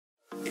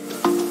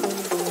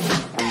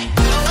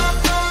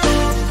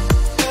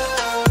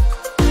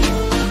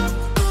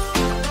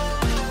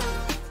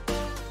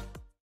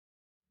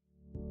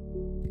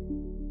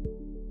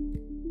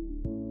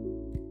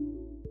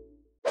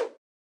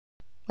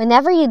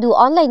Whenever you do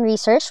online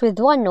research with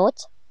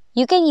OneNote,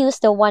 you can use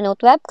the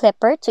OneNote Web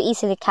Clipper to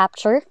easily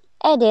capture,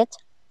 edit,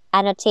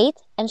 annotate,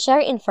 and share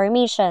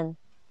information.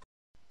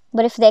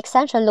 But if the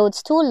extension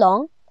loads too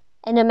long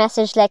and a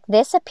message like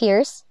this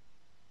appears,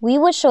 we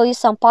would show you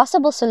some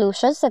possible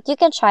solutions that you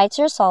can try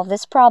to resolve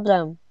this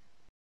problem.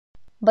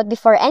 But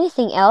before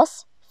anything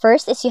else,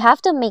 first is you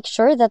have to make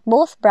sure that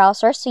both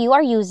browsers you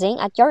are using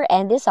at your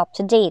end is up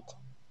to date.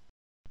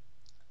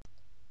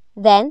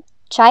 Then,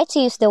 try to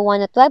use the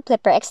OneNote Web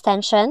Clipper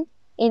extension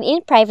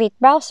in private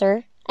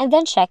browser and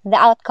then check the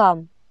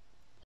outcome.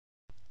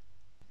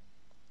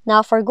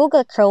 Now for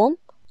Google Chrome,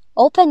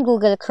 open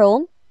Google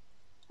Chrome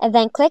and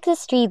then click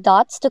these three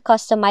dots to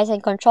customize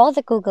and control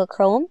the Google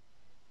Chrome.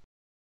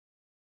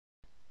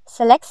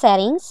 Select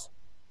Settings,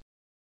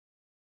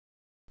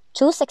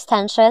 choose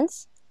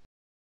Extensions,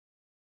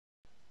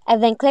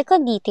 and then click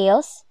on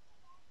Details,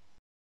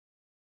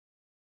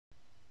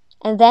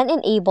 and then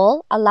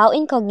enable Allow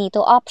Incognito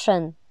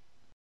option.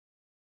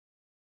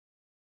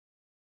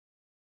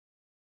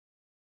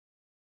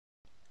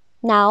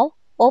 Now,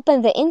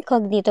 open the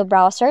incognito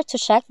browser to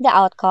check the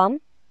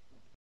outcome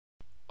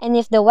and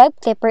if the Web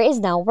Clipper is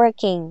now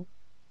working.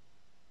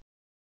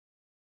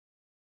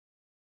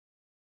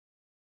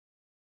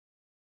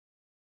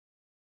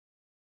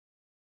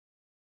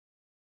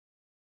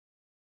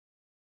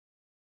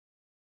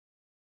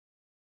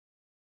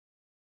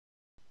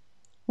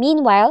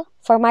 Meanwhile,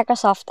 for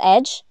Microsoft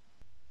Edge,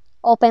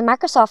 open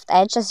Microsoft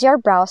Edge as your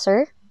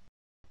browser,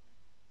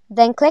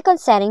 then click on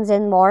Settings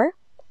and More,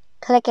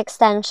 click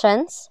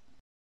Extensions,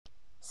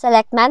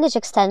 select Manage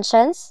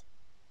Extensions,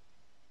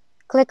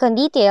 click on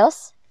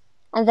Details,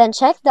 and then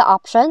check the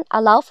option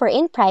Allow for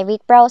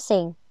in-private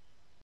browsing.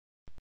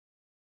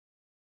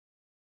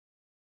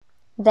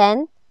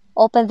 Then,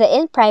 open the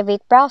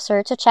in-private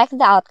browser to check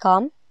the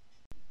outcome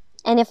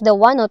and if the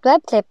OneNote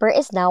Web Clipper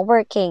is now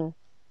working.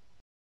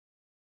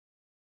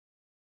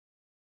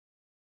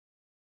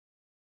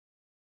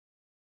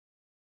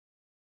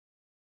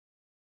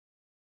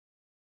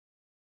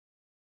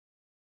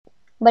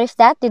 But if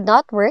that did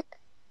not work,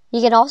 you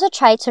can also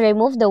try to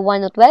remove the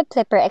OneNote Web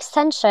Clipper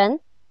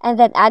extension and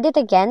then add it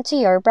again to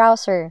your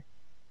browser.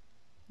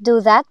 Do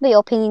that by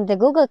opening the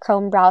Google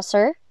Chrome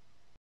browser,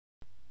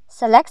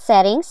 select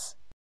Settings,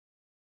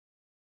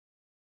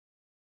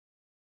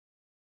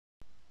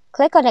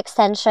 click on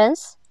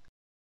Extensions,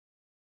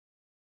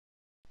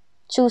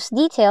 choose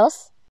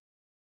Details,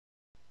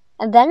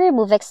 and then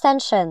remove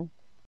Extension.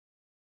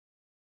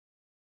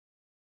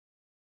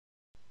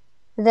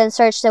 Then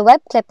search the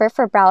Web Clipper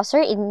for browser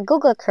in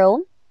Google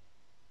Chrome,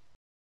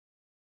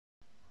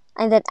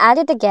 and then add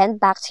it again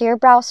back to your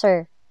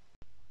browser.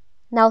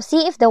 Now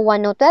see if the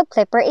OneNote Web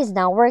Clipper is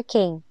now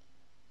working.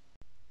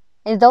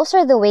 And those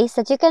are the ways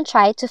that you can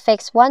try to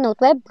fix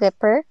OneNote Web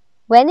Clipper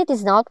when it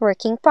is not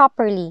working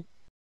properly.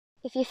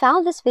 If you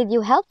found this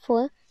video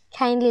helpful,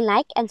 kindly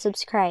like and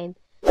subscribe.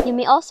 You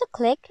may also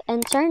click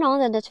and turn on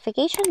the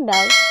notification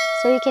bell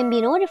so you can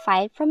be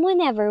notified from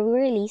whenever we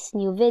release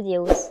new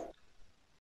videos.